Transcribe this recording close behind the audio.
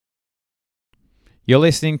You're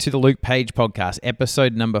listening to the Luke Page Podcast,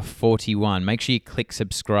 episode number 41. Make sure you click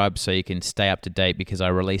subscribe so you can stay up to date because I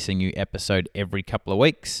release a new episode every couple of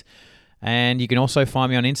weeks. And you can also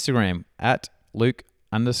find me on Instagram at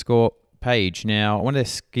Luke_Page. Now, I want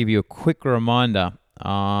to give you a quick reminder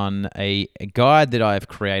on a guide that I've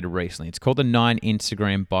created recently. It's called the 9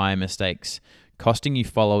 Instagram Buyer Mistakes Costing You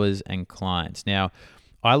Followers and Clients. Now,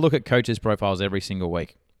 I look at coaches' profiles every single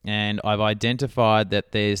week. And I've identified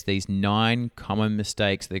that there's these 9 common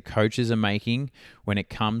mistakes that coaches are making when it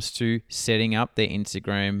comes to setting up their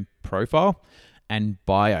Instagram profile and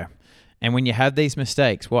bio. And when you have these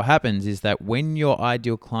mistakes, what happens is that when your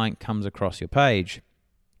ideal client comes across your page,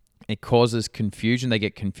 it causes confusion. They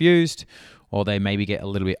get confused, or they maybe get a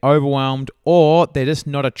little bit overwhelmed, or they're just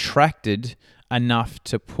not attracted enough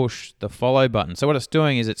to push the follow button. So what it's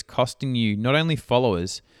doing is it's costing you not only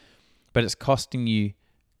followers, but it's costing you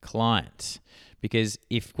clients. Because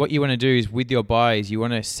if what you want to do is with your buyers, you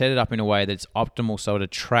want to set it up in a way that's optimal so it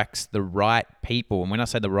attracts the right people. And when I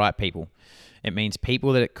say the right people, it means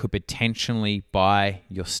people that could potentially buy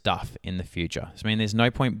your stuff in the future. So, I mean, there's no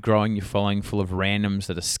point growing your following full of randoms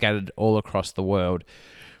that are scattered all across the world.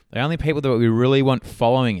 The only people that we really want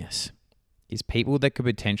following us is people that could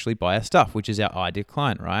potentially buy our stuff, which is our ideal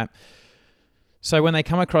client, right? So when they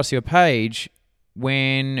come across your page,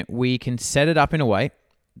 when we can set it up in a way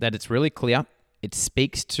that it's really clear, it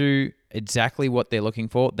speaks to exactly what they're looking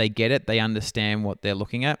for. They get it. They understand what they're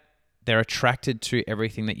looking at. They're attracted to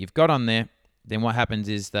everything that you've got on there. Then what happens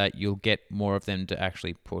is that you'll get more of them to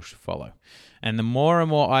actually push follow. And the more and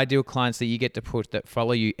more ideal clients that you get to push that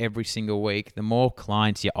follow you every single week, the more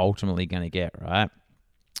clients you're ultimately going to get, right?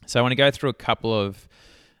 So I want to go through a couple of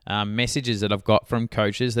messages that I've got from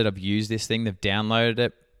coaches that have used this thing. They've downloaded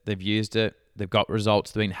it. They've used it. They've got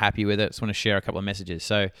results. They've been happy with it. Just want to share a couple of messages.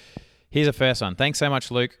 So here's the first one. Thanks so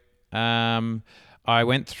much, Luke. I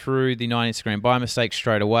went through the 9 Instagram bio mistakes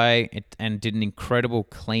straight away and did an incredible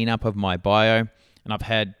cleanup of my bio. And I've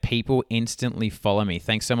had people instantly follow me.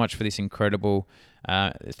 Thanks so much for this incredible.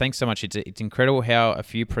 Thanks so much. It's incredible how a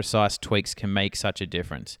few precise tweaks can make such a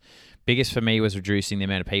difference. Biggest for me was reducing the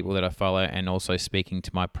amount of people that I follow and also speaking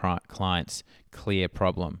to my clients' clear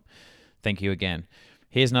problem. Thank you again.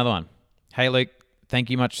 Here's another one. Hey, Luke, thank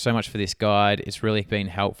you so much for this guide. It's really been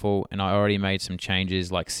helpful, and I already made some changes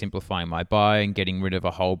like simplifying my bio and getting rid of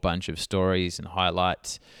a whole bunch of stories and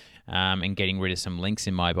highlights and getting rid of some links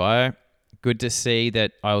in my bio. Good to see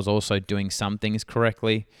that I was also doing some things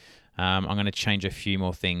correctly. I'm going to change a few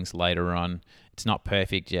more things later on. It's not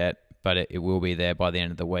perfect yet, but it will be there by the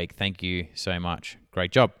end of the week. Thank you so much.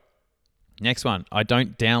 Great job. Next one. I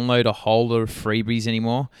don't download a whole lot of freebies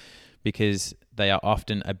anymore because they are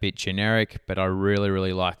often a bit generic, but I really,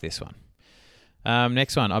 really like this one.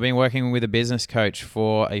 Next one. I've been working with a business coach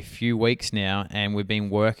for a few weeks now, and we've been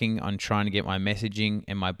working on trying to get my messaging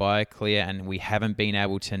and my bio clear, and we haven't been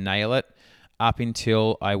able to nail it up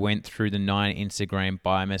until I went through the 9 Instagram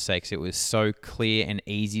bio mistakes. It was so clear and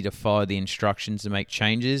easy to follow the instructions to make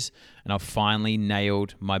changes, and I've finally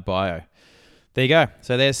nailed my bio. There you go.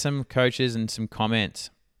 So there's some coaches and some comments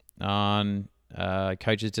on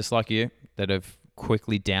coaches just like you that have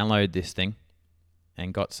quickly downloaded this thing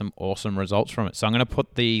and got some awesome results from it. So I'm going to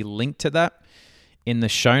put the link to that in the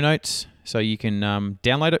show notes so you can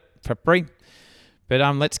download it for free. But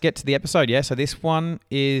let's get to the episode. Yeah. So this one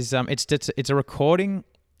is it's a recording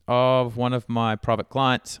of one of my private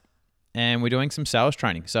clients, and we're doing some sales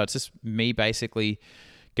training. So it's just me basically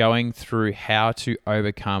going through how to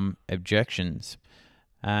overcome objections.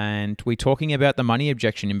 And we're talking about the money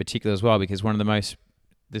objection in particular as well, because one of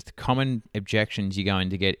the common objections you're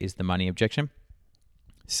going to get is the money objection.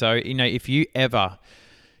 So, if you ever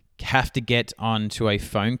have to get onto a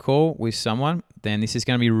phone call with someone, then this is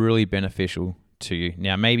going to be really beneficial to you.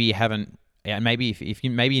 Now, maybe you haven't, maybe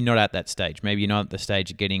maybe you're not at that stage. Maybe you're not at the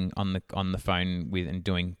stage of getting on the phone with and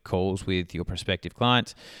doing calls with your prospective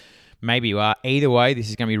clients. Maybe you are. Either way, this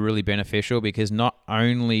is going to be really beneficial because not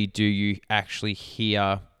only do you actually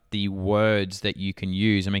hear the words that you can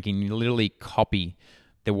use, I mean, you can literally copy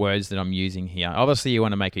the words that I'm using here. Obviously, you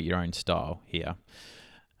want to make it your own style here.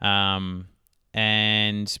 And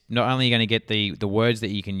not only are you going to get the words that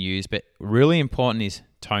you can use, but really important is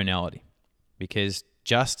tonality, because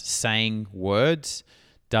just saying words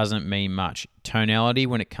doesn't mean much. Tonality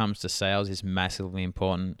when it comes to sales is massively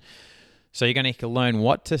important. So you're going to learn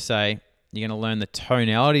what to say. You're going to learn the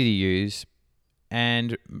tonality to use.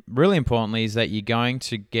 And really importantly is that you're going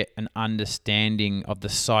to get an understanding of the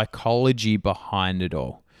psychology behind it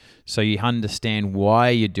all. So you understand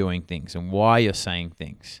why you're doing things and why you're saying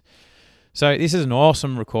things. So this is an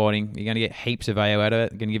awesome recording. You're going to get heaps of value out of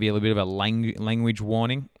it. I'm going to give you a little bit of a language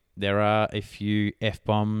warning. There are a few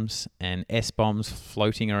F-bombs and S-bombs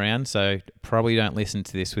floating around, so probably don't listen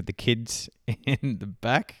to this with the kids in the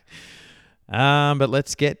back. But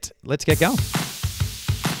let's get going.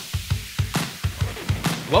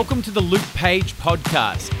 Welcome to the Luke Page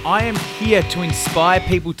Podcast. I am here to inspire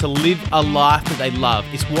people to live a life that they love.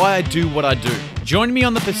 It's why I do what I do. Join me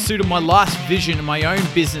on the pursuit of my life's vision and my own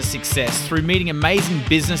business success through meeting amazing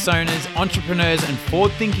business owners, entrepreneurs, and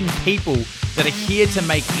forward-thinking people that are here to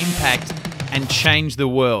make impact and change the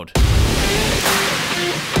world.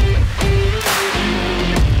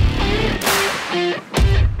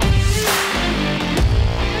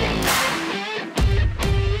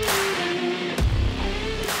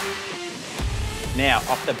 Now,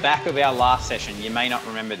 off the back of our last session, you may not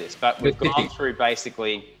remember this, but we've gone through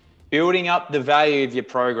basically building up the value of your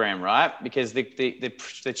program, right? Because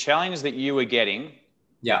the challenge that you were getting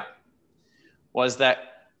was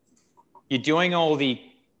that you're doing all the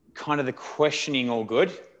kind of the questioning all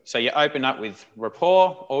good. So you open up with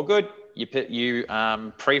rapport, all good. You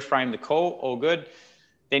pre-frame the call, all good.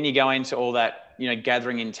 Then you go into all that,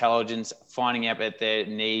 gathering intelligence, finding out about their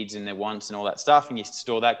needs and their wants and all that stuff, and you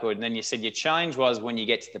store that good. And then you said your challenge was when you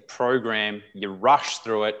get to the program, you rush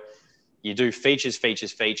through it, you do features,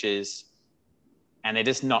 and they're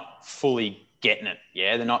just not fully getting it.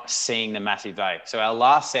 Yeah, they're not seeing the massive value. So our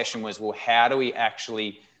last session was, well, how do we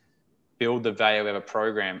actually build the value of a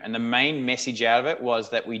program? And the main message out of it was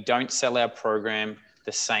that we don't sell our program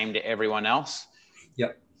the same to everyone else.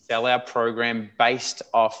 Yep. Sell our program based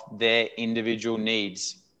off their individual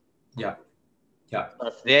needs. Yeah. So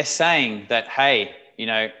if they're saying that, hey,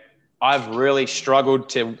 I've really struggled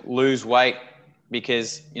to lose weight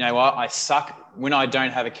because, I suck when I don't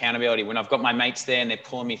have accountability. When I've got my mates there and they're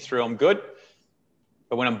pulling me through, I'm good.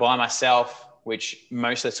 But when I'm by myself, which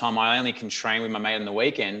most of the time I only can train with my mate on the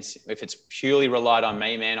weekends, if it's purely relied on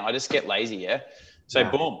me, man, I just get lazy, yeah? So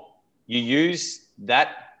boom, you use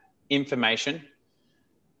that information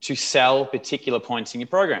to sell particular points in your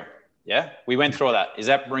program. Yeah, we went through all that. Is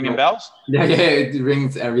that ringing bells? Yeah, it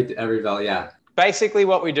rings every bell. Yeah. Basically,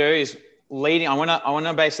 what we do is leading. I want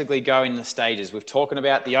to basically go in the stages. We've talked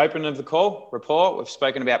about the open of the call, rapport. We've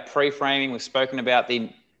spoken about pre-framing. We've spoken about the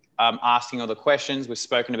asking all the questions. We've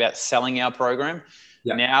spoken about selling our program.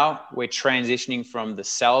 Yeah. Now we're transitioning from the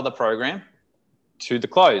sell of the program to the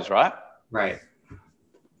close, right? Right.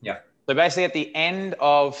 Yeah. So basically at the end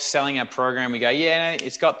of selling our program, we go,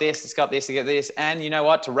 it's got this, it's got this, it's got this. And you know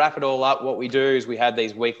what, to wrap it all up, what we do is we have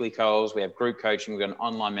these weekly calls, we have group coaching, we've got an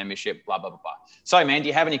online membership, blah, blah, blah, blah. So man, do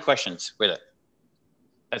you have any questions with it?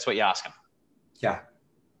 That's what you ask them. Yeah.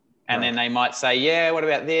 And then they might say, what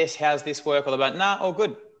about this? How's this work? All about, all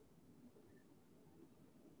good.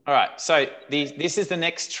 All right. So this is the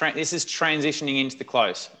next, this is transitioning into the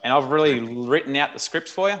close. And I've really written out the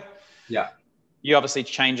scripts for you. Yeah. You obviously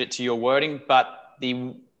change it to your wording, but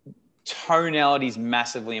the tonality is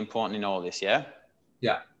massively important in all of this, yeah?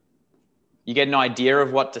 Yeah. You get an idea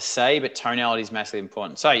of what to say, but tonality is massively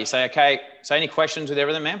important. So you say, okay, so any questions with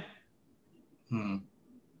everything, ma'am? And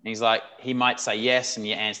he's like, he might say yes, and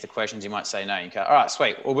you answer the questions, you might say no. You go, all right,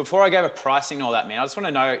 sweet. Well, before I go over pricing and all that, man, I just want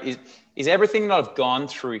to know, is everything that I've gone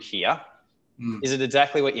through here, is it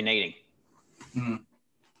exactly what you're needing?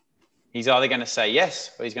 He's either going to say yes,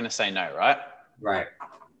 or he's going to say no, right? Right.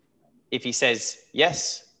 If he says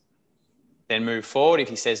yes, then move forward. If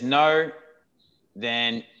he says no,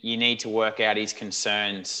 then you need to work out his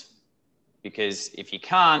concerns, because if you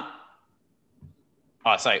can't,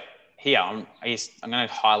 so here, I'm going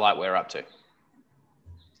to highlight where we're up to.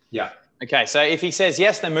 Yeah. Okay. So if he says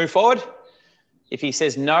yes, then move forward. If he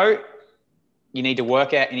says no, you need to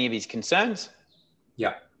work out any of his concerns.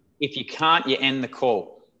 Yeah. If you can't, you end the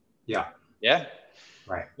call. Yeah. Yeah.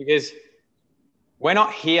 Right. Because we're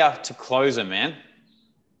not here to close them, man.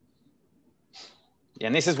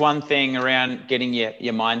 And this is one thing around getting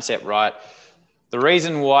your mindset right. The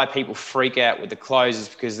reason why people freak out with the close is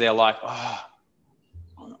because they're like,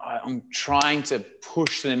 I'm trying to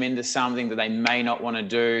push them into something that they may not want to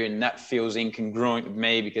do, and that feels incongruent with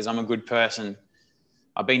me because I'm a good person.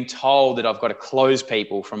 I've been told that I've got to close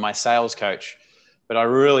people from my sales coach, but I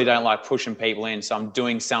really don't like pushing people in, so I'm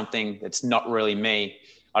doing something that's not really me.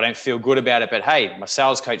 I don't feel good about it, but hey, my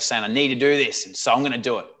sales coach is saying I need to do this, and so I'm going to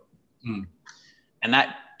do it. And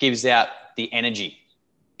that gives out the energy,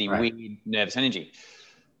 the weird nervous energy.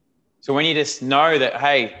 So when you just know that,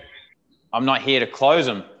 hey, I'm not here to close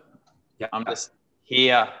them. I'm just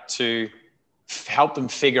here to help them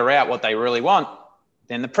figure out what they really want,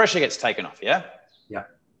 then the pressure gets taken off, yeah? Yeah.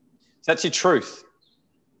 So that's your truth.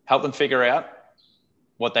 help them figure out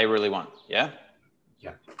what they really want. Yeah.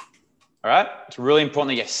 Yeah. All right. It's really important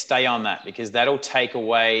that you stay on that, because that'll take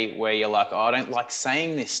away where you're like, oh, I don't like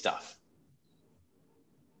saying this stuff.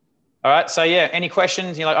 All right. So yeah, any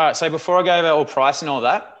questions? You're like, all right. So before I go over all price and all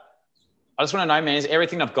that, I just want to know, man, is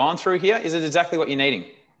everything I've gone through here, is it exactly what you're needing?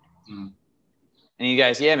 Mm. And he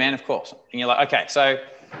goes, yeah, man, of course. And you're like, okay. So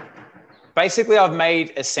basically I've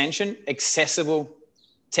made Ascension accessible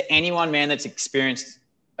to anyone, man, that's experienced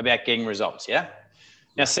about getting results. Yeah.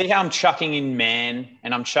 Now, see how I'm chucking in man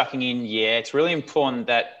and I'm chucking in yeah. It's really important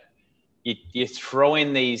that you throw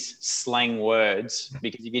in these slang words,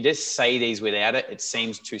 because if you just say these without it, it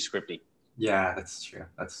seems too scripty. Yeah, that's true.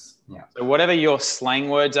 Yeah. So whatever your slang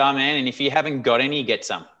words are, man, and if you haven't got any, get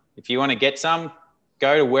some. If you want to get some,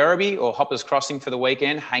 go to Werribee or Hoppers Crossing for the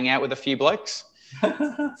weekend, hang out with a few blokes,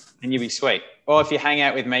 and you'll be sweet. Or if you hang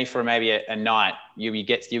out with me for maybe a night, you'll be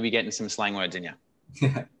getting some slang words in you.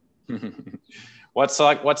 What's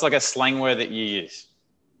like a slang word that you use?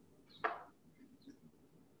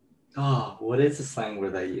 Oh, what is the slang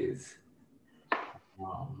word I use?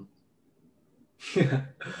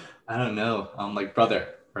 I don't know. Like brother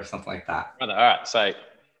or something like that. Brother. All right. So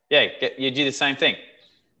yeah, you do the same thing.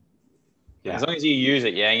 Yeah. As long as you use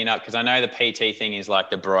it, yeah, because I know the PT thing is like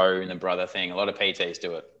the bro and the brother thing. A lot of PTs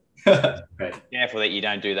do it. Right. Careful that you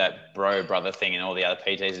don't do that bro brother thing and all the other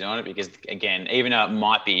PTs are doing it, because again, even though it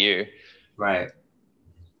might be you, right,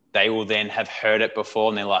 they will then have heard it before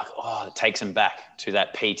and they're like, oh, it takes them back to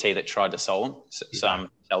that PT that tried to sell them.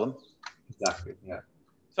 Exactly. Yeah.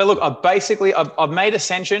 So look, I've made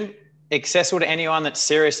Ascension accessible to anyone that's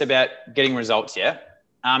serious about getting results. Yeah.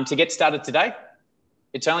 To get started today,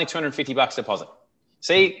 it's only $250 deposit.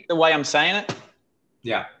 See the way I'm saying it?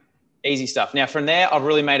 Yeah. Easy stuff. Now from there, I've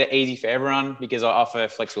really made it easy for everyone because I offer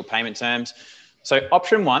flexible payment terms. So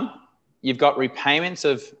option one, you've got repayments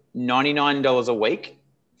of $99 a week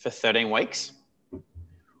for 13 weeks.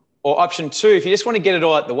 Or option two, if you just want to get it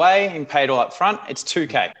all out the way and pay it all up front, it's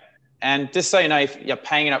 $2K. And just so you know, if you're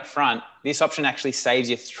paying it up front, this option actually saves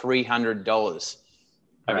you $300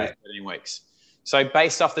 over 13 weeks. So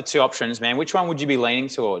based off the two options, man, which one would you be leaning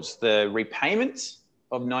towards? The repayments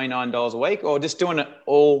of $99 a week, or just doing it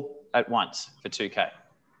all at once for $2K?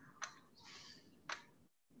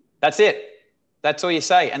 That's it. That's all you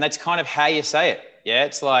say. And that's kind of how you say it. Yeah.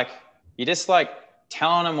 It's like, you're just like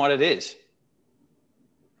telling them what it is.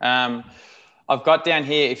 I've got down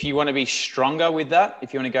here, if you want to be stronger with that,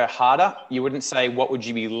 if you want to go harder, you wouldn't say, what would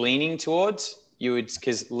you be leaning towards? You would,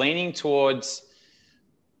 because leaning towards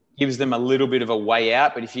gives them a little bit of a way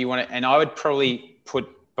out. But if you want to, and I would probably put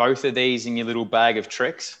both of these in your little bag of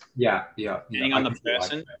tricks. Yeah. Depending on the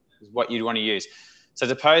person, is what you'd want to use. So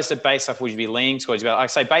as opposed to based off, would you be leaning towards? I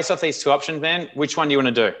say, based off these two options, man, which one do you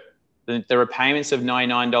want to do? The repayments of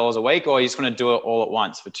 $99 a week, or you just want to do it all at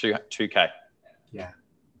once for 2K? Yeah.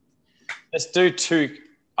 Let's do two.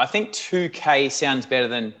 I think 2K sounds better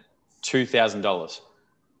than $2,000.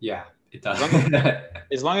 Yeah, it does.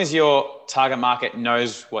 As long as your target market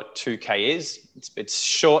knows what 2K is, it's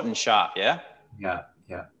short and sharp. Yeah. Yeah.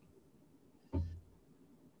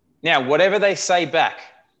 Now, whatever they say back,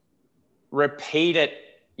 repeat it.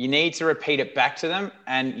 You need to repeat it back to them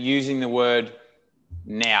and using the word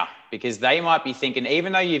now, because they might be thinking,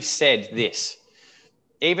 even though you've said this,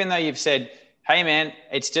 even though you've said, hey man,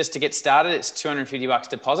 it's just to get started, it's $250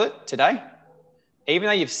 deposit today. Even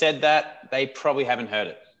though you've said that, they probably haven't heard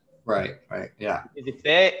it. Right. Yeah. If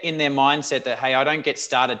they're in their mindset that, hey, I don't get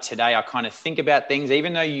started today, I kind of think about things,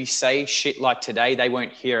 even though you say shit like today, they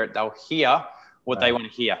won't hear it. They'll hear what they want to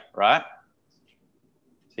hear, right?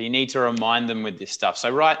 So you need to remind them with this stuff. So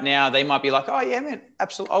right now they might be like, oh yeah, man,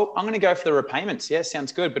 absolutely. Oh, I'm going to go for the repayments. Yeah,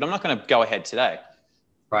 sounds good, but I'm not going to go ahead today.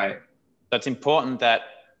 Right. So it's important that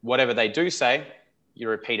whatever they do say, you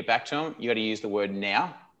repeat it back to them. You got to use the word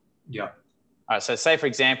now. Yeah. All right. So say, for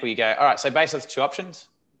example, you go, all right, so based off the two options,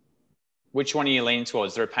 which one are you leaning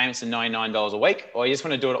towards? The repayments of $99 a week, or you just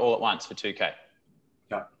want to do it all at once for 2K?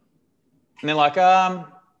 Yeah. And they're like, I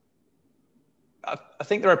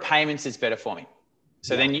think the repayments is better for me.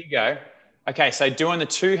 So then you go, okay, so doing the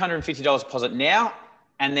 $250 deposit now,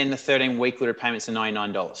 and then the 13 weekly repayments of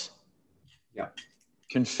 $99. Yeah.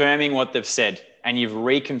 Confirming what they've said, and you've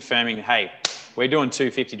reconfirming, hey, we're doing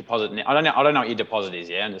 $250 deposit now. I don't know what your deposit is.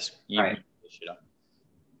 Yeah. And just right. Shit up.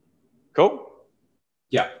 Cool.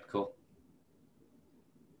 Yeah. Cool.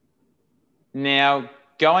 Now,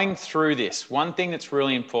 going through this, one thing that's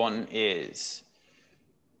really important is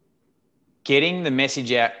getting the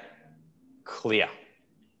message out clear.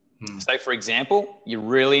 So, for example, you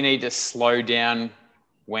really need to slow down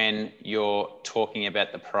when you're talking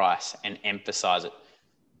about the price and emphasize it.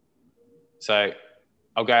 So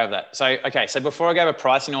I'll go over that. So, okay. So before I go over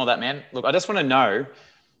pricing and all that, man, look, I just want to know,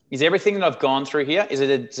 is everything that I've gone through here, is it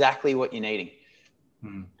exactly what you're needing?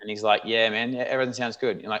 And he's like, yeah, man, yeah, everything sounds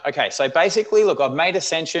good. You're like, okay. So basically, look, I've made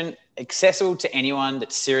Ascension accessible to anyone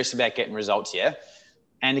that's serious about getting results here.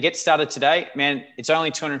 And to get started today, man, it's only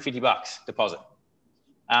 $250 deposit.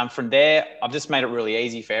 From there, I've just made it really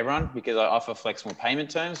easy for everyone because I offer flexible payment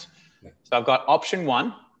terms. So I've got option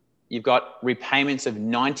one. You've got repayments of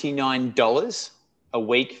 $99 a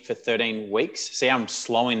week for 13 weeks. See how I'm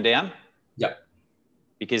slowing down? Yep.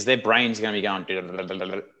 Because their brain's going to be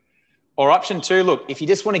going. Or option two, look, if you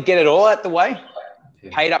just want to get it all out the way,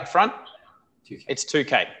 paid up front, 2K. it's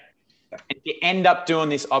 2K. If you end up doing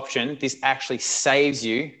this option, this actually saves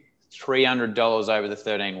you $300 over the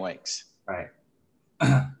 13 weeks. Right.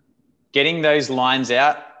 Getting those lines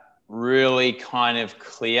out really kind of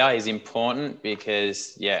clear is important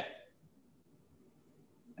because, yeah,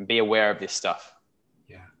 and be aware of this stuff.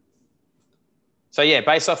 Yeah. So, yeah,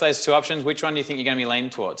 based off those two options, which one do you think you're going to be leaning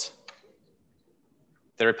towards?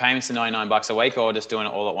 The repayments of $99 a week or just doing it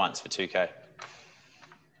all at once for 2K?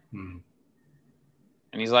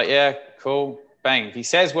 And he's like, yeah, cool, bang. If he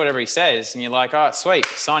says whatever he says and you're like, oh, sweet,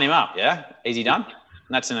 sign him up, yeah? Easy done?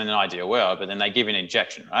 And that's in an ideal world, but then they give an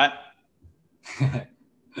injection, right? Yeah.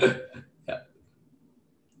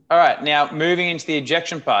 All right, now moving into the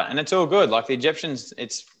ejection part, and it's all good. Like the ejections,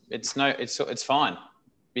 it's fine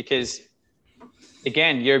because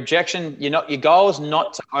again, your objection, your goal is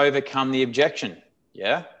not to overcome the objection,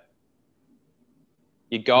 yeah?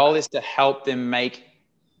 Your goal is to help them make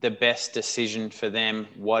the best decision for them,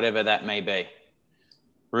 whatever that may be.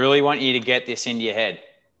 Really want you to get this into your head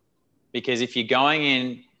because if you're going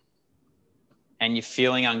in and you're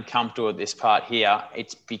feeling uncomfortable with this part here,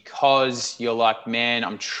 it's because you're like, man,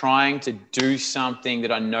 I'm trying to do something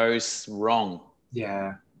that I know is wrong.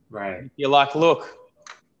 Yeah, right. You're like, look,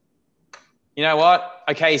 you know what?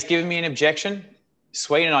 Okay, he's giving me an objection.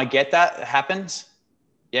 Sweet, and I get that. It happens.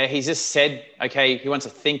 Yeah, he's just said, okay, he wants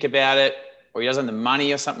to think about it or he doesn't have the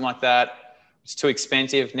money or something like that. It's too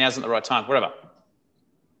expensive. Now's not the right time, whatever.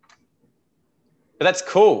 But that's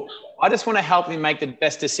cool. I just want to help him make the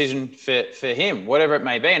best decision for him, whatever it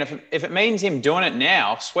may be. And if it means him doing it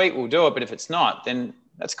now, sweet, we'll do it. But if it's not, then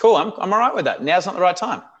that's cool. I'm all right with that. Now's not the right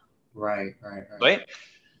time. Right. Sweet.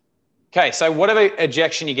 Okay, so whatever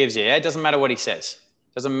ejection he gives you, yeah, it doesn't matter what he says.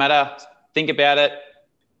 Doesn't matter. Think about it.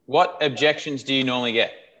 What objections do you normally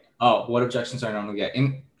get? Oh, what objections do I normally get?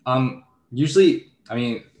 Usually, I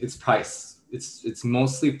mean, it's price. It's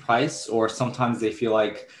mostly price, or sometimes they feel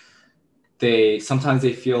like they can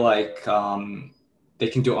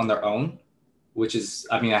do it on their own, which is,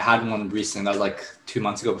 I mean, I had one recently that was like 2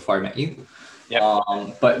 months ago before I met you.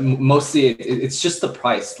 Yep. But mostly it's just the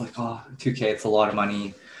price, like, oh, 2K, it's a lot of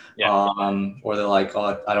money. Yeah. Or they're like,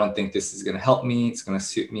 oh, I don't think this is going to help me. It's going to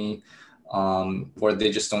suit me. Or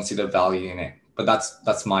they just don't see the value in it. But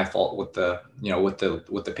that's my fault with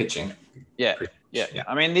the pitching. Yeah.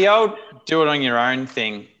 I mean, the old do it on your own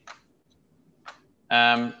thing.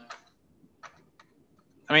 I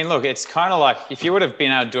mean, look, it's kind of like if you would have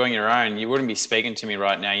been out doing your own, you wouldn't be speaking to me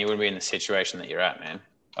right now. You wouldn't be in the situation that you're at, man.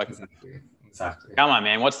 Like, Exactly. Come on,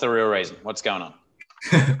 man. What's the real reason? What's going on?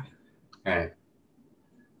 All right.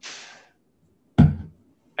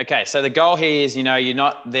 Okay, so the goal here is, you're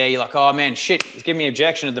not there. You're like, oh, man, shit, he's giving me an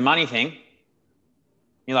objection to the money thing.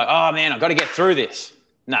 You're like, oh, man, I've got to get through this.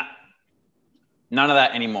 Nah, none of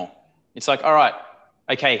that anymore. It's like, all right,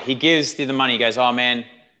 okay, he gives you the money. He goes, oh, man,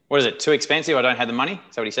 what is it, too expensive? I don't have the money?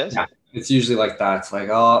 Is that what he says? Yeah, it's usually like that. It's like,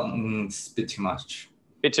 oh, it's a bit too much.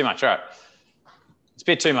 Bit too much, all right. It's a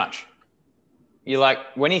bit too much. You're like,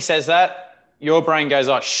 when he says that, your brain goes,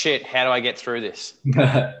 oh, shit, how do I get through this?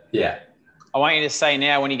 Yeah. I want you to say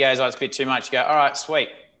now when he goes, oh, it's a bit too much, you go, all right, sweet.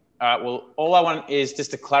 All right, well, all I want is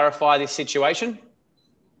just to clarify this situation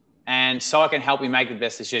and so I can help you make the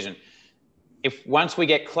best decision. If once we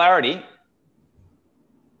get clarity,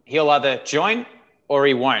 he'll either join or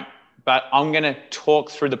he won't. But I'm going to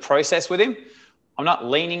talk through the process with him. I'm not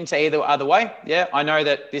leaning to either other way. Yeah, I know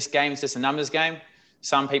that this game is just a numbers game.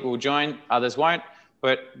 Some people will join, others won't.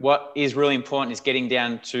 But what is really important is getting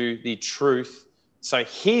down to the truth so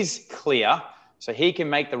he's clear, so he can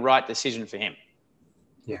make the right decision for him.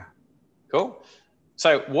 Yeah. Cool?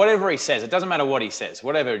 So whatever he says, it doesn't matter what he says,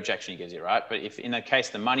 whatever objection he gives you, right? But if in the case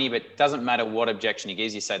of the money, but it doesn't matter what objection he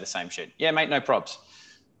gives, you say the same shit. Yeah, mate, no probs.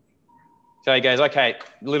 So he goes, okay,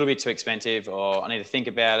 a little bit too expensive, or I need to think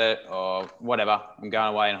about it, or whatever. I'm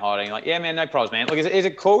going away and hiding. Like, yeah, man, no problems, man. Look, is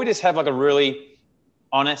it cool we just have like a really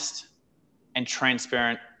honest and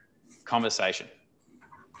transparent conversation?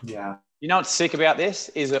 Yeah. You know what's sick about this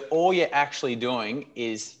is that all you're actually doing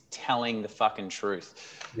is telling the fucking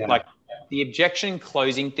truth. Yeah. Like the objection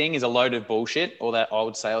closing thing is a load of bullshit, all that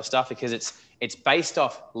old sales stuff, because it's based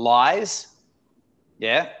off lies,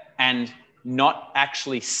 yeah, and not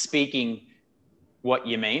actually speaking what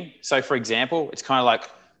you mean. So for example, it's kind of like,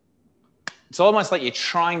 it's almost like you're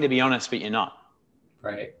trying to be honest, but you're not.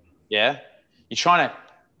 Right. Yeah. You're trying to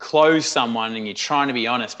close someone and you're trying to be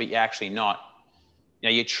honest, but you're actually not. You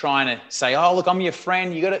know, you're trying to say, oh, look, I'm your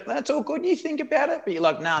friend. You got it. That's all good. You think about it, but you're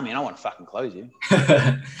like, nah, man, I want to fucking close you.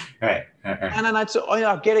 Right. And then I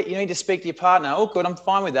get it. You need to speak to your partner. Oh, good. I'm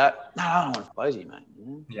fine with that. No, I don't want to close you,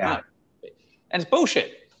 mate. Yeah. No. And it's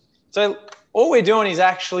bullshit. So all we're doing is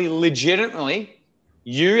actually legitimately,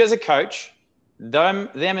 you as a coach, them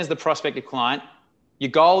as the prospective client, your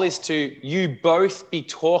goal is to you both be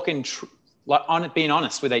talking being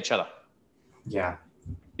honest with each other. Yeah.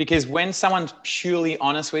 Because when someone's purely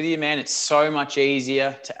honest with you, man, it's so much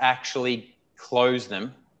easier to actually close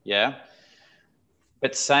them. Yeah.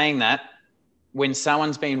 But saying that, when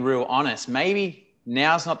someone's been real honest, maybe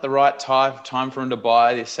now's not the right time for them to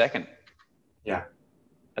buy this second. Yeah.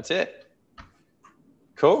 That's it.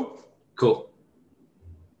 Cool.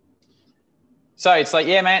 So it's like,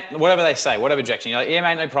 yeah, man, whatever they say, whatever objection. You're like, yeah,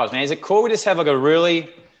 man, no problems, man. Is it cool we just have like a really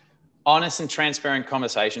honest and transparent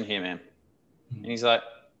conversation here, man? And he's like,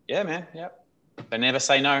 yeah, man, yep. They never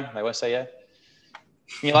say no. They always say yeah.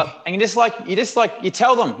 And you're like, and you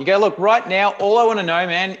tell them, you go, look, right now, all I want to know,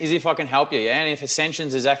 man, is if I can help you, yeah? And if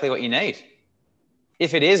Ascension's exactly what you need.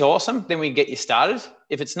 If it is, awesome, then we get you started.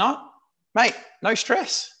 If it's not, mate, no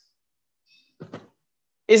stress.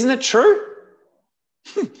 Isn't it true?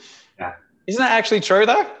 Yeah. Isn't that actually true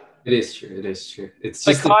though? It is true. It's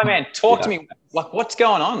like, just Kai, man, talk to me. Like, what's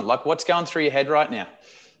going on? Like, what's going through your head right now?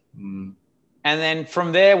 Mm. And then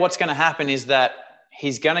from there, what's going to happen is that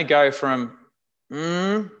he's going to go from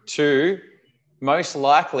to most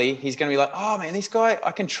likely he's going to be like, oh man, this guy,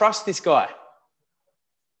 I can trust this guy.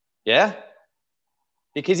 Yeah.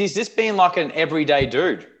 Because he's just being like an everyday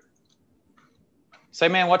dude. So,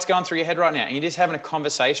 man, what's going through your head right now? And you're just having a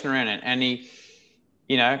conversation around it. And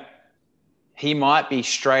he might be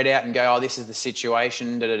straight out and go, oh, this is the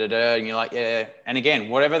situation, And you're like, yeah. And again,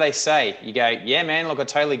 whatever they say, you go, yeah, man, look, I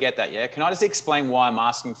totally get that. Yeah. Can I just explain why I'm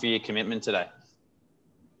asking for your commitment today?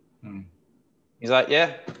 He's like,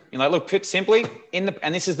 yeah. You're like, look, put simply and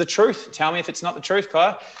this is the truth. Tell me if it's not the truth,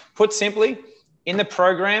 Kai. Put simply, in the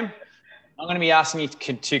program, I'm going to be asking you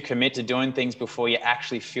to commit to doing things before you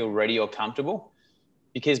actually feel ready or comfortable.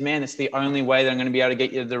 Because, man, it's the only way that I'm going to be able to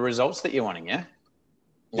get you the results that you're wanting, yeah?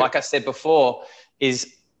 Like I said before,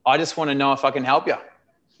 is I just want to know if I can help you.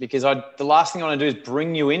 Because the last thing I want to do is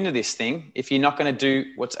bring you into this thing if you're not going to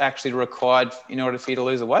do what's actually required in order for you to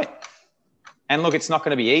lose the weight. And look, it's not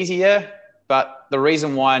going to be easy, yeah? But the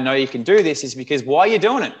reason why I know you can do this is because why are you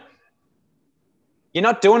doing it? You're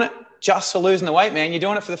not doing it just for losing the weight, man. You're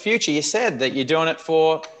doing it for the future. You said that you're doing it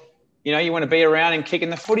for, you want to be around and kicking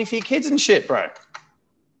the footy for your kids and shit, bro.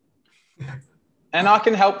 And I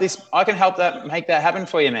can help make that happen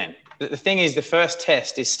for you, man. The thing is, the first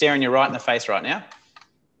test is staring you right in the face right now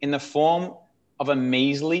in the form of a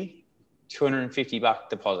measly $250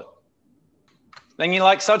 deposit. Then you're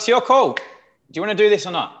like, so it's your call. Do you want to do this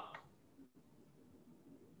or not?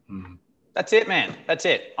 That's it, man. That's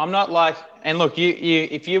it. I'm not like, and look,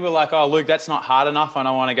 if you were like, oh, Luke, that's not hard enough and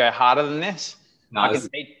I want to go harder than this, I can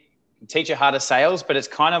teach you how to sales, but it's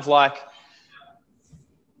kind of like,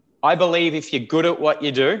 I believe if you're good at what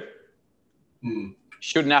you do, you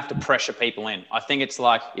shouldn't have to pressure people in. I think it's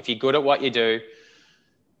like, if you're good at what you do,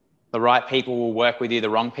 the right people will work with you. The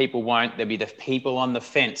wrong people won't. There'll be the people on the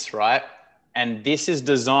fence, right? And this is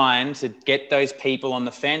designed to get those people on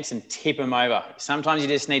the fence and tip them over. Sometimes you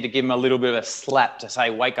just need to give them a little bit of a slap to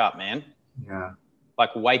say, wake up, man. Yeah.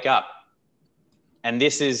 Like, wake up. And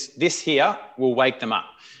this here will wake them up.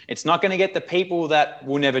 It's not going to get the people that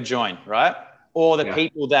will never join, right? Or the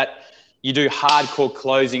people that you do hardcore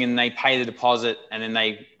closing and they pay the deposit and then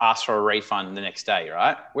they ask for a refund the next day,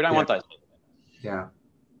 right? We don't want those people. Yeah.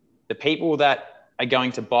 The people that are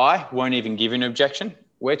going to buy won't even give an objection.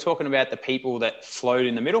 We're talking about the people that float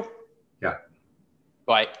in the middle. Yeah.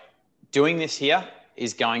 By doing this here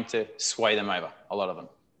is going to sway them over, a lot of them.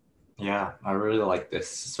 Yeah, I really like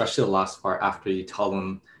this, especially the last part after they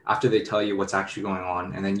tell you what's actually going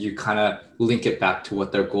on, and then you kind of link it back to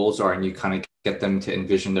what their goals are and you kind of get them to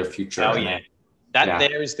envision their future. Oh, yeah.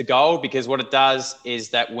 There is the goal, because what it does is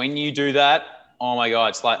that when you do that, oh my God,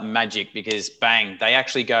 it's like magic, because bang,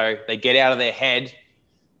 they get out of their head,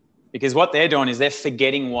 because what they're doing is they're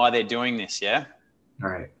forgetting why they're doing this. Yeah. All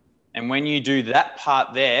right. And when you do that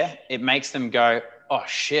part there, it makes them go, oh,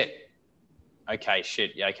 shit. Okay,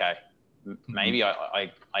 shit. Yeah, okay. Maybe I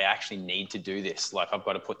actually need to do this. Like, I've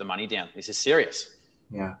got to put the money down. This is serious.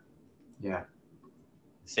 Yeah. Yeah.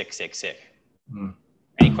 Sick. Mm.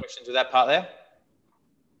 Any questions with that part there?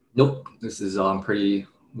 Nope. This is pretty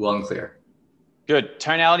well and clear. Good.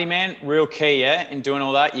 Tonality, man, real key, yeah? In doing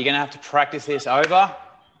all that, you're going to have to practice this over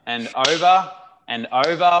and over and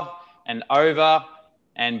over and over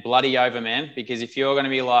and bloody over, man. Because if you're going to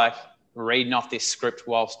be like reading off this script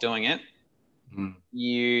whilst doing it,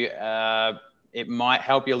 it might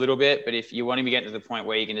help you a little bit. But if you want to be getting to the point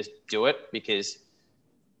where you can just do it, because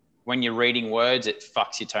when you're reading words, it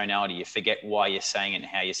fucks your tonality. You forget why you're saying it and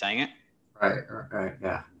how you're saying it. Right.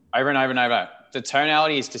 Yeah. Over and over and over. The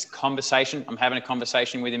tonality is just conversation. I'm having a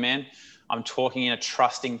conversation with you, man. I'm talking in a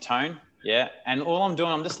trusting tone. Yeah. And all I'm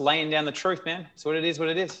doing, I'm just laying down the truth, man. It's what it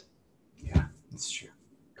is. Yeah, that's true.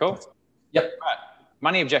 Cool. Yep. Right.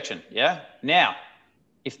 Money objection. Yeah. Now,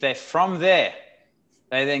 if they're from there,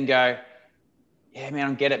 they then go, yeah,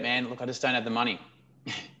 man, I get it, man. Look, I just don't have the money,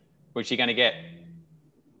 which you're going to get.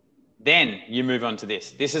 Then you move on to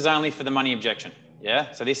this. This is only for the money objection.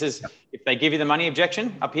 Yeah. So this is, if they give you the money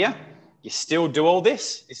objection up here, you still do all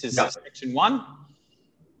this. This is section 1.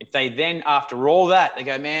 If they then, after all that, they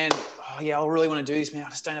go, man, oh yeah, I really want to do this, man. I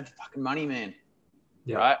just don't have the fucking money, man.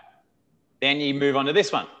 Yeah. Right. Then you move on to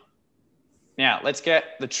this one. Now let's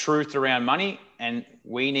get the truth around money, and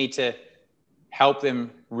we need to help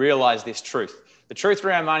them realize this truth. The truth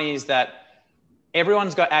around money is that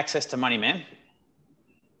everyone's got access to money, man.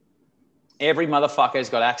 Every motherfucker's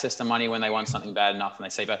got access to money when they want something bad enough and they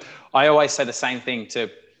say, but I always say the same thing to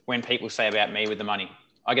when people say about me with the money.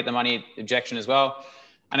 I get the money objection as well.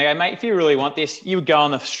 And I go, mate, if you really want this, you would go on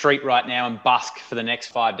the street right now and busk for the next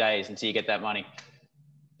 5 days until you get that money.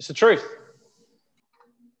 It's the truth.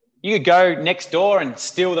 You could go next door and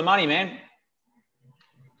steal the money, man.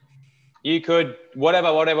 You could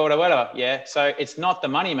whatever. Yeah. So it's not the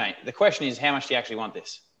money, mate. The question is, how much do you actually want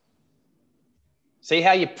this? See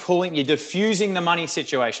how you're diffusing the money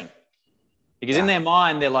situation. Because in their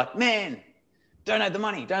mind, they're like, man, don't have the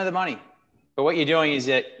money. But what you're doing is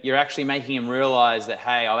that you're actually making them realize that,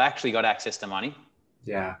 hey, I've actually got access to money.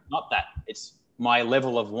 Yeah. Not that. It's my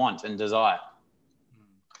level of want and desire.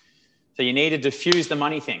 So you need to diffuse the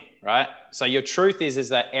money thing, right? So your truth is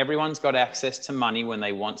that everyone's got access to money when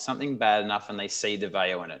they want something bad enough and they see the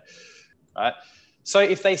value in it, right? So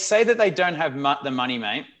if they say that they don't have the money,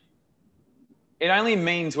 mate, it only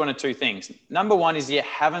means one of two things. Number one is you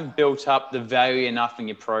haven't built up the value enough in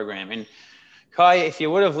your program. And Kai, if you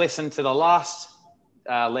would have listened to the last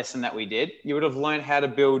lesson that we did, you would have learned how to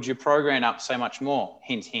build your program up so much more.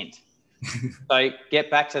 Hint, hint. So get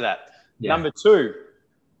back to that. Yeah. Number two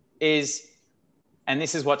is, and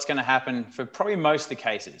this is what's going to happen for probably most of the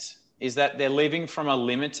cases, is that they're living from a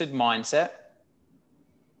limited mindset.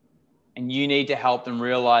 And you need to help them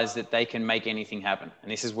realize that they can make anything happen.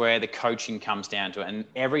 And this is where the coaching comes down to it. And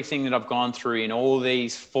everything that I've gone through in all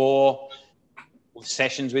these 4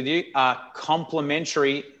 sessions with you are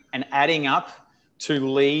complementary and adding up to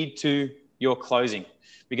lead to your closing.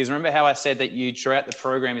 Because remember how I said that you throughout the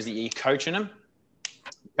program is that you're coaching them?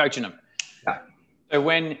 Yeah.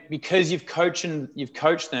 So because you've coached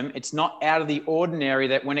them, it's not out of the ordinary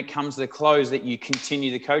that when it comes to the close that you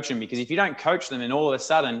continue to coach them. Because if you don't coach them and all of a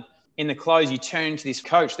sudden in the close, you turn to this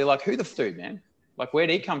coach, they're like, who the dude, man? Like, where'd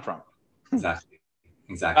he come from? Exactly.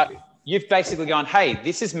 You've basically gone, hey,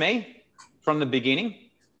 this is me from the beginning.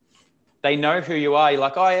 They know who you are. You're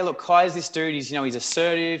like, oh yeah, look, Kai's this dude. He's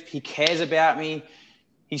assertive. He cares about me.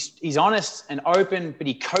 He's honest and open, but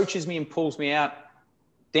he coaches me and pulls me out.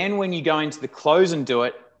 Then when you go into the close and do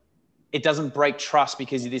it, it doesn't break trust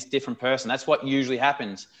because you're this different person. That's what usually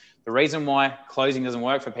happens. The reason why closing doesn't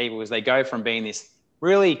work for people is they go from being this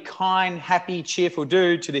really kind, happy, cheerful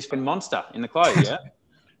dude to this monster in the close, yeah?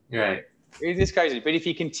 Right. It's this crazy. But if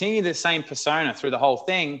you continue the same persona through the whole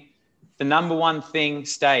thing, the number one thing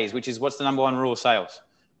stays, which is what's the number one rule of sales?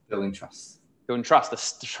 Building trust. Building trust.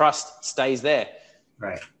 The trust stays there.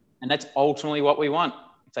 Right. And that's ultimately what we want.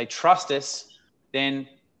 If they trust us, then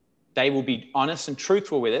they will be honest and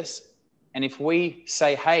truthful with us. And if we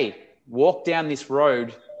say, hey, walk down this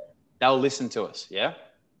road, they'll listen to us, yeah?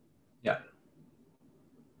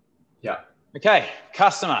 Yeah. Okay,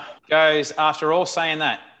 customer goes, after all saying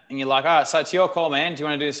that, and you're like, all right, so it's your call, man. Do you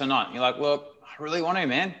want to do this or not? And you're like, look, I really want to,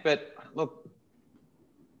 man, but look,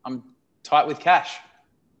 I'm tight with cash.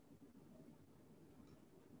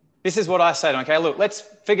 This is what I say to them, okay, look, let's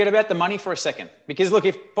forget about the money for a second. Because look,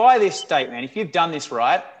 if by this date, man, if you've done this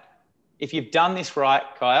right,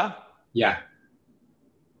 Kaya. Yeah.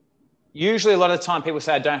 Usually a lot of the time people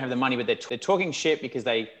say, I don't have the money, but they're talking shit because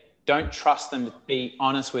they don't trust them to be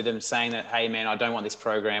honest with them, saying that, hey man, I don't want this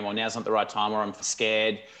program, or now's not the right time, or I'm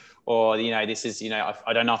scared, or, this is,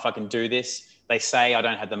 I don't know if I can do this. They say I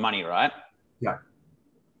don't have the money, right? Yeah.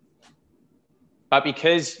 But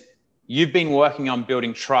because you've been working on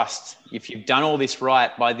building trust, if you've done all this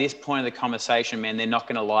right, by this point of the conversation, man, they're not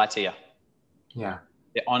going to lie to you. Yeah.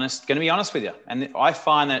 They're going to be honest with you. And I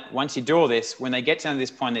find that once you do all this, when they get down to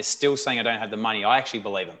this point, they're still saying, I don't have the money. I actually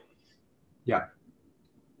believe them. Yeah.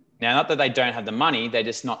 Now, not that they don't have the money, they're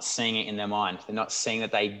just not seeing it in their mind. They're not seeing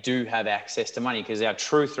that they do have access to money, because our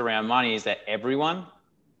truth around money is that everyone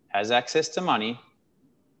has access to money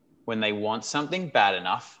when they want something bad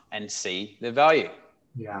enough and see the value.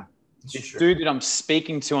 Yeah. This dude that I'm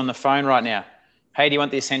speaking to on the phone right now, hey, do you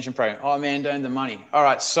want the Ascension program? Oh man, don't have the money. All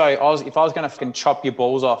right, so if I was going to fucking chop your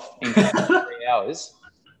balls off in 3 hours,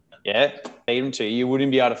 yeah, feed them to you, you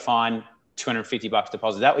wouldn't be able to find $250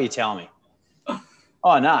 deposit. Is that what you're telling me?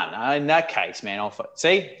 Oh, no, in that case, man,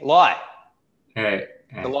 see, lie. Hey.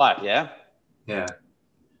 The lie, yeah? Yeah.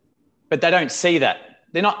 But they don't see that.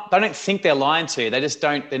 They don't think they're lying to you.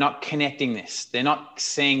 They're not connecting this. They're not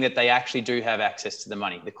seeing that they actually do have access to the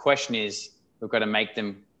money. The question is, we've got to make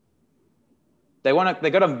them, they've got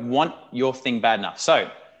to want your thing bad enough. So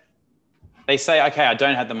they say, okay, I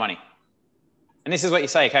don't have the money. And this is what you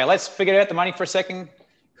say, okay, let's figure out the money for a second,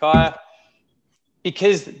 Kaya,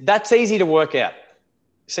 because that's easy to work out.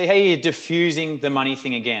 See how you're diffusing the money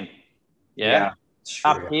thing again. Yeah.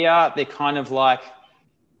 Sure. Up here, they're kind of like,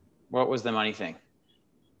 what was the money thing?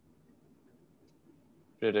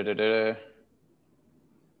 Yeah,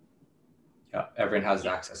 everyone has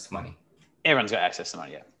access to money. Everyone's got access to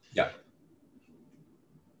money, yeah. Yeah.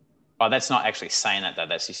 Oh, that's not actually saying that though.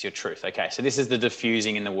 That's just your truth. Okay, so this is the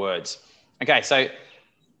diffusing in the words. Okay, so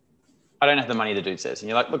I don't have the money, the dude says. And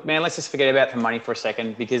you're like, look, man, let's just forget about the money for a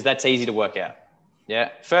second, because that's easy to work out. Yeah.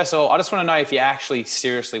 First of all, I just want to know if you actually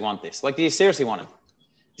seriously want this. Like, do you seriously want it?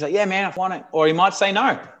 He's like, yeah, man, I want it. Or he might say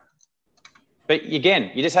no. But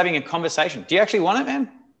again, you're just having a conversation. Do you actually want it, man?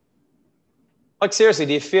 Like, seriously,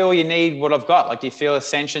 do you feel you need what I've got? Like, do you feel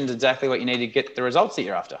Ascension's exactly what you need to get the results that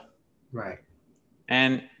you're after? Right.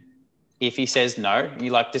 And if he says no,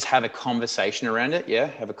 you like just have a conversation around it. Yeah.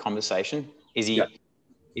 Have a conversation. Is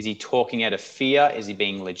he talking out of fear? Is he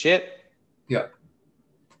being legit? Yeah.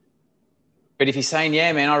 But if he's saying,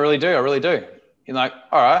 yeah, man, I really do. You're like,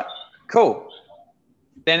 all right, cool.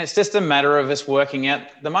 Then it's just a matter of us working out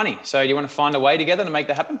the money. So do you want to find a way together to make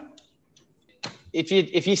that happen? If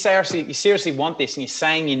you seriously want this and you're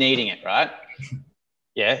saying you're needing it, right?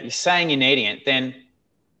 Yeah, you're saying you're needing it, then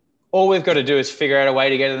all we've got to do is figure out a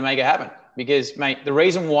way together to make it happen. Because, mate, the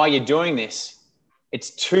reason why you're doing this,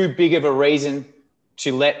 it's too big of a reason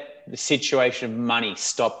to let the situation of money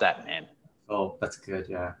stop that, man. Oh, that's good.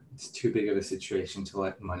 Yeah. It's too big of a situation to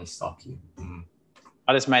let money stop you. Mm.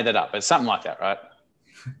 I just made that up, but something like that, right?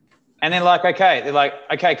 And they're like,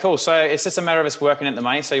 okay, cool. So it's just a matter of us working at the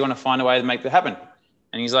money. So you want to find a way to make that happen.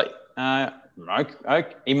 And he's like,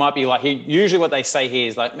 okay. He might be like, usually what they say here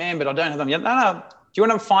is like, man, but I don't have them yet. No. Do you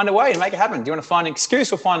want to find a way to make it happen? Do you want to find an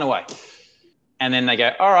excuse or find a way? And then they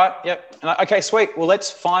go, all right, yep. And like, okay, sweet. Well, let's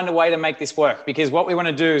find a way to make this work, because what we want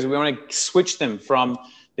to do is we want to switch them from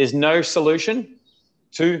there's no solution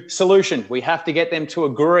to solution. We have to get them to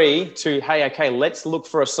agree to, hey, okay, let's look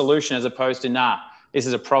for a solution, as opposed to, nah, this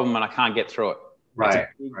is a problem and I can't get through it. Right.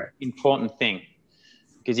 Important thing,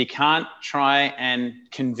 because you can't try and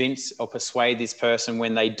convince or persuade this person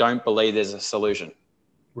when they don't believe there's a solution.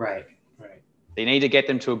 Right. You need to get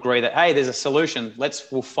them to agree that, hey, there's a solution.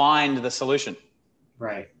 We'll find the solution.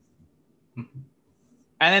 Right.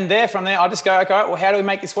 And then from there, I'll just go, okay, well, how do we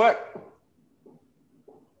make this work?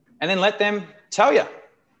 And then let them tell you.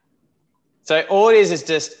 So all it is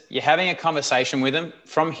just you're having a conversation with them.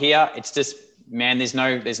 From here, it's just, man, there's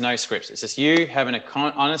no scripts. It's just you having an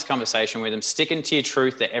honest conversation with them, sticking to your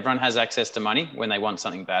truth that everyone has access to money when they want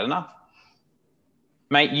something bad enough.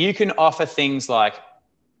 Mate, you can offer things like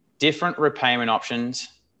different repayment options.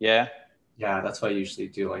 Yeah. Yeah, that's what I usually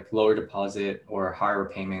do, like lower deposit or higher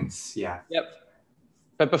repayments. Yeah. Yep.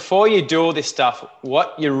 But before you do all this stuff,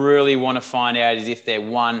 what you really want to find out is if they're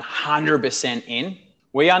 100% in.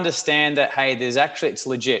 We understand that, hey, it's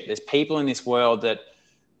legit. There's people in this world that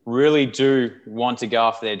really do want to go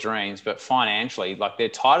after their dreams, but financially, like, they're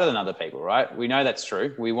tighter than other people, right? We know that's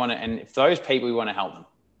true. And if those people, we want to help them.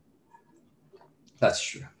 That's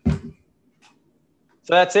true.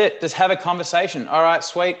 So that's it. Just have a conversation. All right,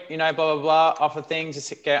 sweet. Blah, blah, blah. Offer things.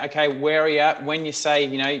 Just go, okay, where are you at? When you say,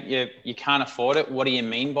 you can't afford it, what do you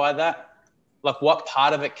mean by that? Like, what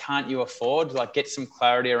part of it can't you afford? Like, get some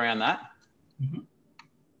clarity around that. Mm-hmm.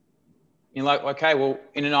 You're like, okay, well,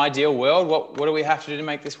 in an ideal world, what do we have to do to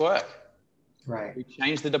make this work? Right. Do we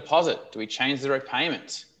change the deposit? Do we change the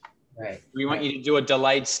repayments? Right. We want you to do a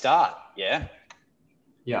delayed start. Yeah.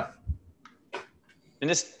 Yeah. And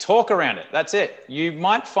just talk around it. That's it. You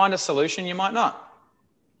might find a solution. You might not.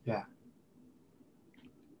 Yeah.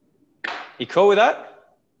 You cool with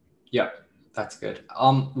that? Yeah. That's good.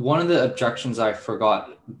 One of the objections I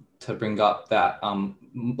forgot to bring up that a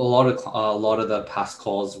lot of the past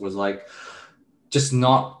calls was like just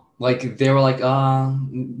not like they were like I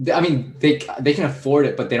mean they can afford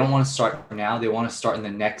it, but they don't want to start now. They want to start in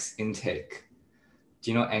the next intake.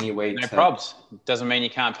 Do you know any way No to? probs. Doesn't mean you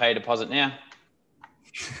can't pay a deposit now.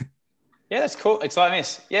 Yeah, that's cool. It's like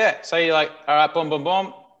this. Yeah. So you're like, all right, boom, boom,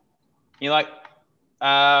 boom. You're like,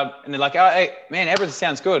 and they're like, oh, hey, man, everything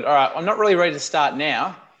sounds good. All right, I'm not really ready to start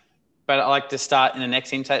now, but I like to start in the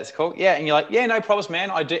next intake. It's cool. Yeah. And you're like, yeah, no problems, man.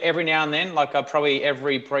 I do every now and then, like probably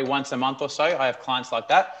once a month or so, I have clients like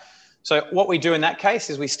that. So what we do in that case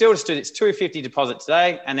is we still just do it's $250 deposit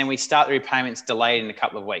today, and then we start the repayments delayed in a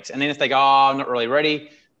couple of weeks. And then if they go, oh, I'm not really ready,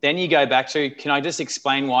 then you go back to, can I just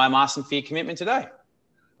explain why I'm asking for your commitment today?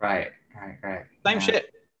 Right. Same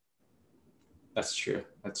shit. That's true.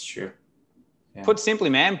 Yeah. Put simply,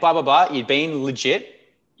 man, blah, blah, blah. You're being legit.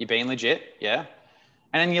 Yeah.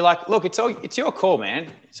 And then you're like, look, it's your call,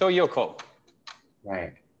 man. It's all your call.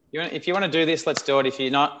 Right. If you want to do this, let's do it. If you're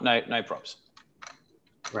not, no props.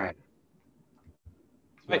 Right.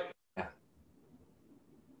 Wait.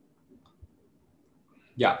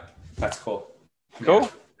 Yeah. That's cool. Cool.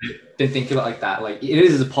 Yeah. Didn't think about it like that. Like it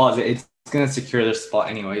is a deposit. It's going to secure their spot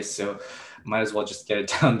anyways. So might as well just get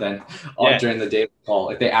it done then during the day call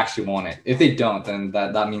if they actually want it. If they don't, then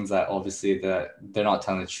that means that obviously they're not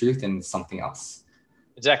telling the truth and it's something else.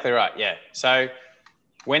 Exactly right. Yeah. So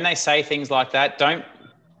when they say things like that, don't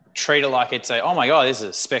treat it like it's oh my God, this is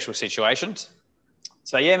a special situation.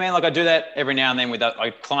 So yeah, man, like I do that every now and then with that.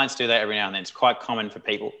 Like clients do that every now and then. It's quite common for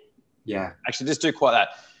people. Yeah. Actually, just do quite that.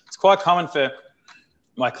 It's quite common for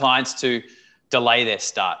my clients to delay their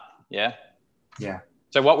start. Yeah. Yeah.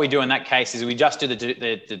 So what we do in that case is we just do the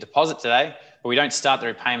deposit today, but we don't start the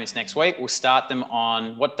repayments next week. We'll start them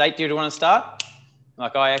on what date do you want to start? I'm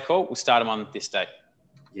like, oh yeah, cool. We'll start them on this date.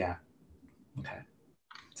 Yeah. Okay.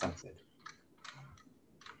 Sounds good.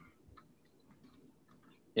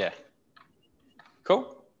 Yeah.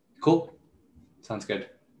 Cool. Sounds good.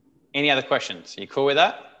 Any other questions? Are you cool with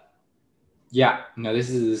that? Yeah. No, this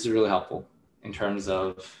is really helpful in terms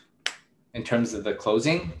of the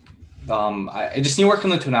closing. I just need to work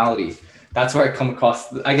on the tonality. That's where I come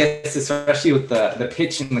across, I guess, especially with the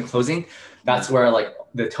pitch and the closing, that's where like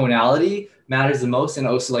the tonality matters the most. And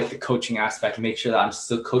also like the coaching aspect, make sure that I'm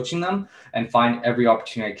still coaching them and find every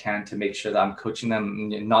opportunity I can to make sure that I'm coaching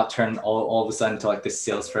them and not turn all of a sudden to like this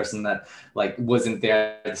salesperson that like wasn't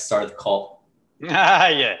there at the start of the call.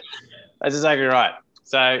 Yeah, that's exactly right.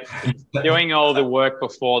 So doing all the work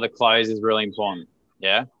before the close is really important.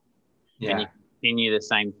 Yeah. Yeah. And you continue the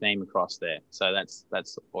same theme across there. So that's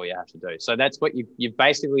all you have to do. So that's what you've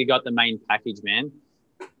basically got the main package, man.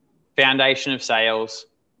 Foundation of sales.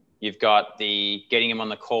 You've got the getting them on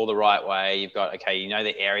the call the right way. You've got, okay, you know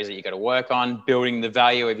the areas that you've got to work on, building the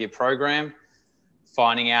value of your program,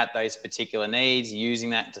 finding out those particular needs,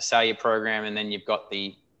 using that to sell your program. And then you've got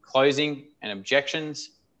the closing and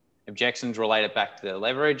objections. Objections related back to the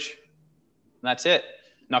leverage. And that's it.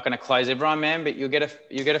 Not going to close everyone, man, but you'll get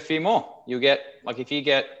a few more. You'll get, like, if you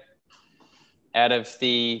get out of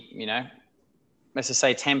the, let's just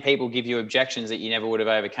say 10 people give you objections that you never would have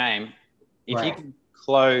overcame. If you can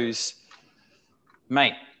close,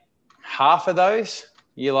 mate, half of those,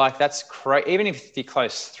 you're like, that's great. Even if you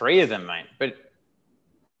close 3 of them, mate, but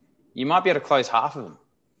you might be able to close half of them.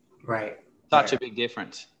 Right. Such a big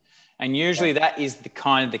difference. And usually that is the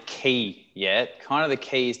kind of the key. Yeah. Kind of the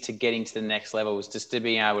key is to getting to the next level is just to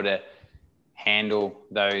being able to handle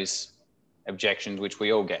those objections, which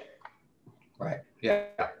we all get. Right. Yeah.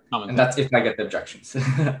 And that's if I get the objections.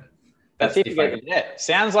 That's if you get, yeah.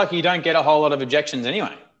 Sounds like you don't get a whole lot of objections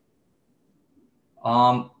anyway.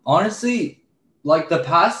 Honestly, like the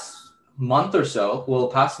past month,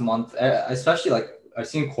 especially like I've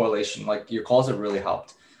seen correlation, like your calls have really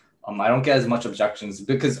helped. I don't get as much objections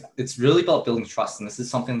because it's really about building trust. And this is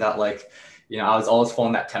something that like, I was always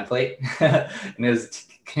following that template and it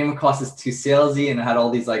came across as too salesy and it had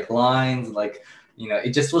all these like lines, like,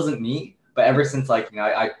 it just wasn't me. But ever since like,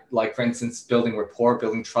 I like, for instance, building rapport,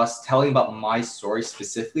 building trust, telling about my story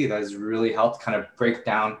specifically, that has really helped kind of break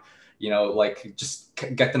down, like just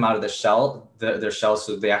get them out of their shell,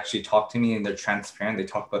 so they actually talk to me and they're transparent. They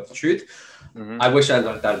talk about the truth. I wish I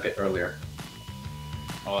learned that a bit earlier.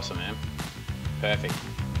 Awesome, man. Perfect.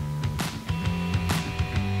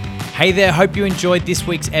 Hey there, hope you enjoyed this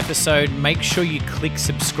week's episode. Make sure you click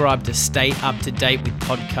subscribe to stay up to date with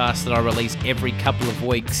podcasts that I release every couple of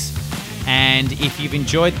weeks. And if you've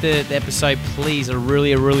enjoyed the episode, please, I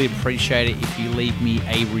really appreciate it if you leave me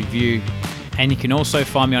a review. And you can also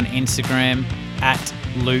find me on Instagram at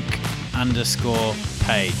Luke_Page.